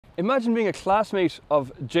Imagine being a classmate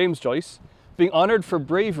of James Joyce, being honoured for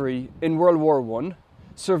bravery in World War I,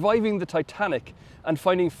 surviving the Titanic and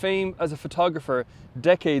finding fame as a photographer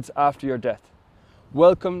decades after your death.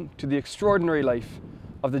 Welcome to the extraordinary life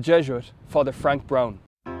of the Jesuit, Father Frank Browne.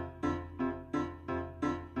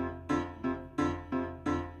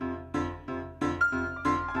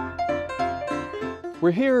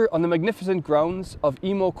 We're here on the magnificent grounds of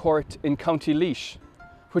Emo Court in County Laois,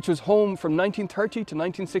 which was home from 1930 to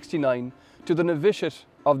 1969 to the novitiate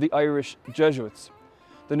of the Irish Jesuits.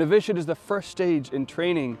 The novitiate is the first stage in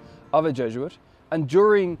training of a Jesuit, and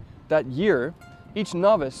during that year, each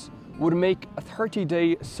novice would make a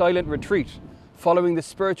 30-day silent retreat following the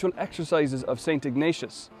spiritual exercises of St.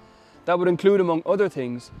 Ignatius. That would include, among other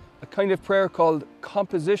things, a kind of prayer called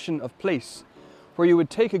composition of place, where you would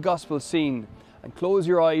take a gospel scene and close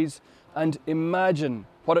your eyes and imagine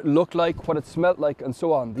what it looked like, what it smelt like, and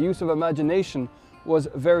so on. The use of imagination was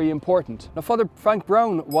very important. Now, Father Frank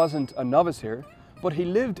Browne wasn't a novice here, but he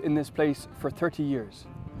lived in this place for 30 years.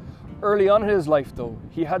 Early on in his life, though,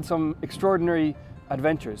 he had some extraordinary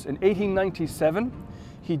adventures. In 1897,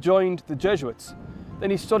 he joined the Jesuits.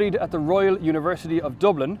 Then he studied at the Royal University of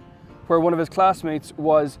Dublin, where one of his classmates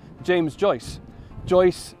was James Joyce.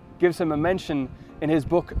 Joyce gives him a mention in his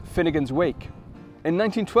book Finnegan's Wake. In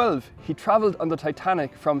 1912, he travelled on the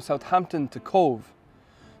Titanic from Southampton to Cove.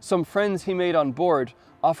 Some friends he made on board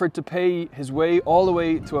offered to pay his way all the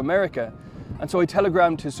way to America, and so he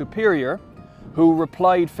telegrammed his superior, who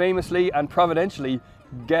replied famously and providentially,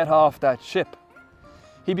 "Get off that ship."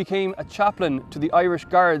 He became a chaplain to the Irish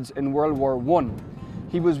Guards in World War I.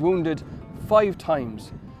 He was wounded 5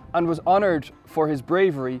 times and was honoured for his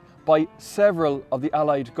bravery by several of the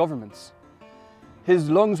Allied governments.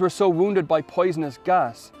 His lungs were so wounded by poisonous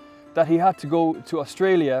gas that he had to go to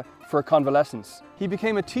Australia for convalescence. He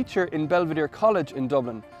became a teacher in Belvedere College in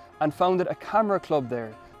Dublin and founded a camera club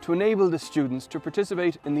there to enable the students to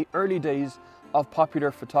participate in the early days of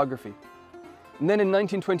popular photography. And then in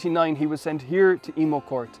 1929 he was sent here to Emo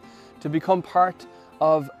Court to become part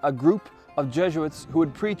of a group of Jesuits who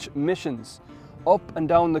would preach missions up and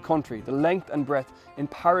down the country, the length and breadth, in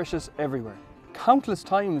parishes everywhere. Countless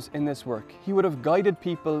times in this work, he would have guided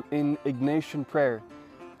people in Ignatian prayer,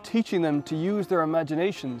 teaching them to use their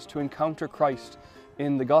imaginations to encounter Christ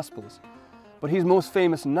in the Gospels. But he's most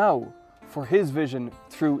famous now for his vision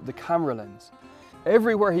through the camera lens.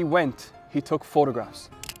 Everywhere he went, he took photographs.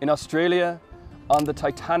 In Australia, on the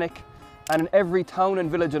Titanic, and in every town and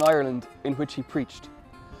village in Ireland in which he preached.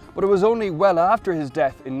 But it was only well after his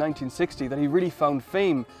death in 1960 that he really found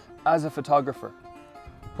fame as a photographer.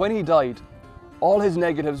 When he died, all his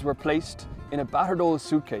negatives were placed in a battered old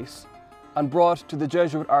suitcase and brought to the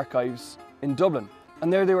Jesuit archives in Dublin.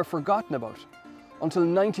 And there they were forgotten about until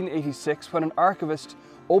 1986, when an archivist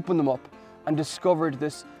opened them up and discovered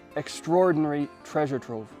this extraordinary treasure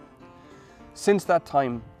trove. Since that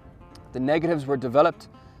time, the negatives were developed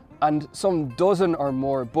and some dozen or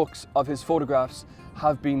more books of his photographs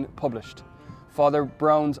have been published. Father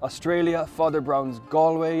Browne's Australia, Father Browne's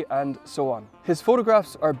Galway, and so on. His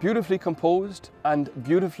photographs are beautifully composed and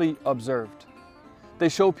beautifully observed. They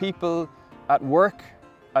show people at work,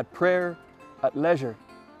 at prayer, at leisure.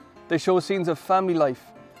 They show scenes of family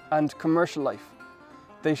life and commercial life.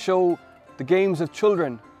 They show the games of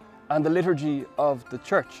children and the liturgy of the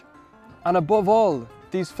church. And above all,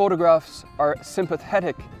 these photographs are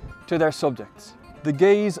sympathetic to their subjects. The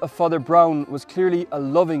gaze of Father Browne was clearly a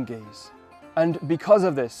loving gaze. And because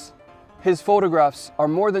of this, his photographs are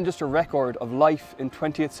more than just a record of life in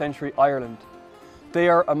 20th century Ireland. They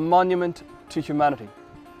are a monument to humanity,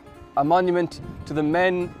 a monument to the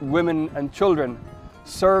men, women and children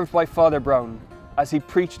served by Father Browne as he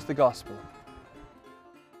preached the gospel.